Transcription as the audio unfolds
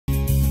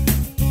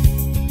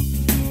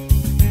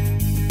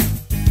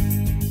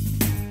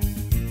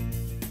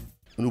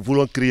nous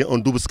voulons créer un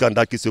double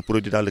scandale qui se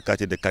produit dans le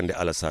quartier de Kande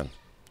Alassane.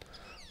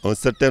 Un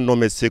certain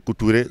nommé Seckou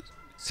Toure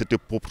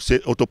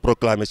s'est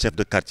autoproclamé chef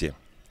de quartier.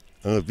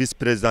 Un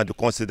vice-président du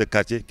conseil de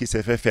quartier qui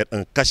s'est fait faire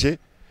un cachet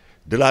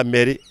de la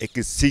mairie et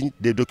qui signe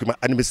des documents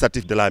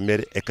administratifs de la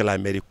mairie et que la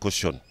mairie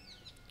cautionne.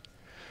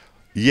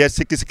 Hier,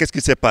 qu'est-ce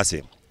qui s'est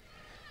passé?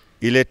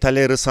 Il est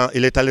allé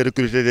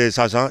recruter des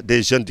agents,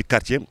 des jeunes du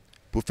quartier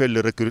pour faire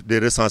des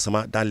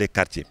recensements dans les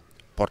quartiers,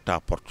 porte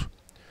à porte.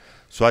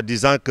 Soit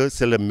disant que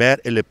c'est le maire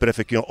et le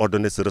préfet qui ont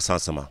ordonné ce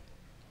recensement.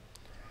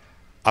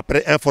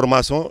 Après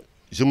information,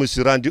 je me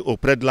suis rendu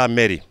auprès de la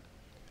mairie.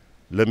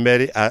 La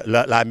mairie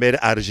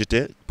a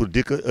rejeté pour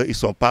dire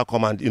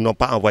qu'ils n'ont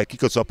pas envoyé qui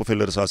que ce soit pour faire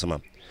le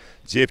recensement.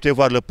 J'ai été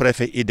voir le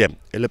préfet idem.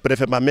 Et le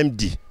préfet m'a même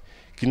dit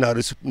qu'il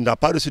n'a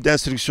pas reçu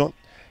d'instruction.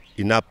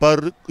 Il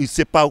ne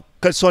sait pas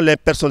quelles sont les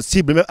personnes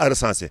cibles même à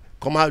recenser.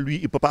 Comment lui,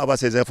 il ne peut pas avoir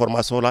ces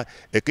informations-là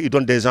et qu'il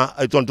donne des gens,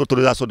 il donne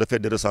d'autorisation de faire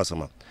des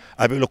recensements.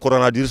 Avec le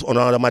coronavirus, on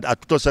a demandé à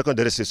tout un chacun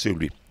de rester sur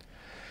lui.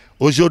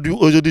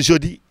 Aujourd'hui,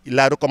 jeudi, il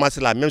a recommencé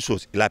la même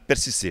chose. Il a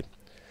persisté.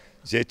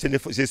 J'ai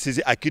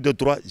saisi à qui de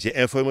droit, j'ai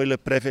informé le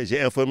préfet,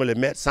 j'ai informé le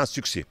maire sans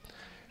succès.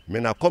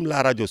 Maintenant, comme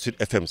la radio Sud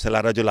FM, c'est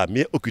la radio la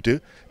mieux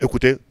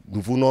écoutée,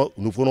 nous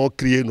venons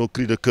crier nos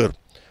cris de cœur.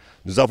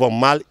 Nous avons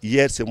mal.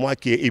 Hier, c'est moi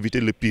qui ai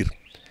évité le pire.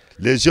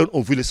 Les jeunes ont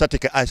voulu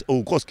s'attaquer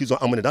aux gosses qu'ils ont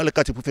emmenés dans le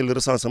quartier pour faire le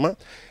recensement.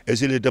 Et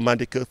je leur ai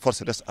demandé que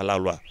force reste à la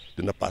loi.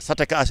 De ne pas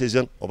s'attaquer à ces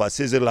jeunes, on va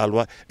saisir la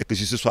loi et que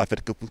justice soit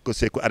faite pour que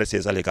Seckou arrête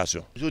ces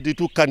allégations. Aujourd'hui,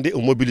 tout Kande est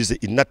mobilisé.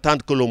 Ils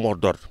n'attendent que le mot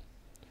d'ordre.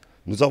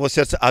 Nous avons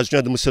cherché à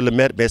joindre M. le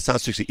maire, mais sans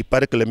succès. Il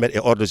paraît que le maire est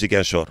hors de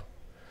Ziguinchor.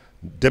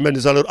 Demain,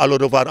 nous allons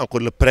revoir encore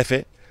le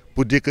préfet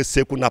pour dire que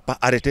Seckou n'a pas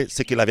arrêté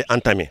ce qu'il avait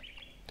entamé.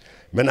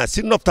 Maintenant,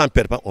 s'il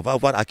n'obtempère pas, on va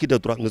voir à qui de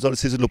droit. Nous allons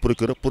saisir le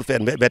procureur pour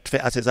mettre fin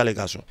à ces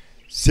allégations.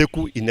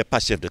 Seckou, il n'est pas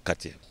chef de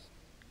quartier.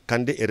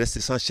 Kande est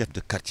resté sans chef de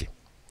quartier.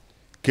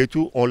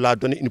 Ketou, on l'a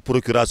donné une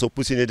procuration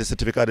pour signer des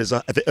certificats de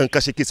gens avec un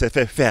cachet qui s'est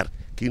fait faire,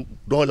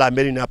 dont la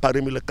mairie n'a pas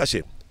remis le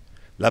cachet.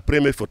 La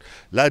première faute.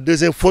 La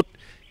deuxième faute,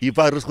 il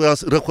va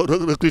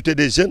recruter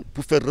des jeunes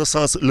pour faire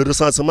le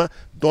recensement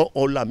dont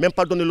on ne l'a même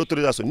pas donné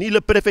l'autorisation. Ni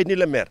le préfet, ni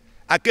le maire.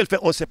 À quel fait,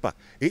 on ne sait pas.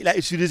 Et il a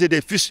utilisé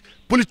des fiches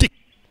politiques.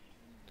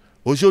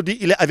 Aujourd'hui,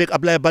 il est avec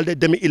Ablaye Baldé,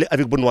 demain, il est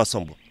avec Benoît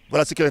Sambou.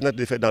 Voilà ce qu'il est en train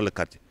de faire dans le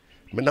quartier.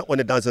 Maintenant, on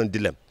est dans un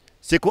dilemme.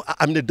 Seckou a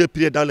amené deux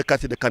prières dans le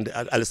quartier de Kande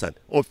Alassane.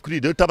 On prie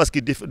deux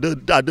tabaski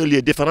à deux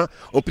lieux différents,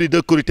 on prie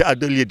deux Korité à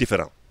deux lieux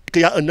différents.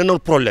 Il y a un énorme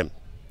problème.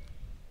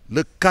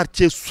 Le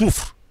quartier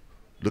souffre.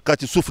 Le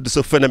quartier souffre de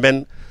ce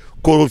phénomène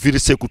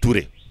coronavirus Seckou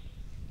Toure.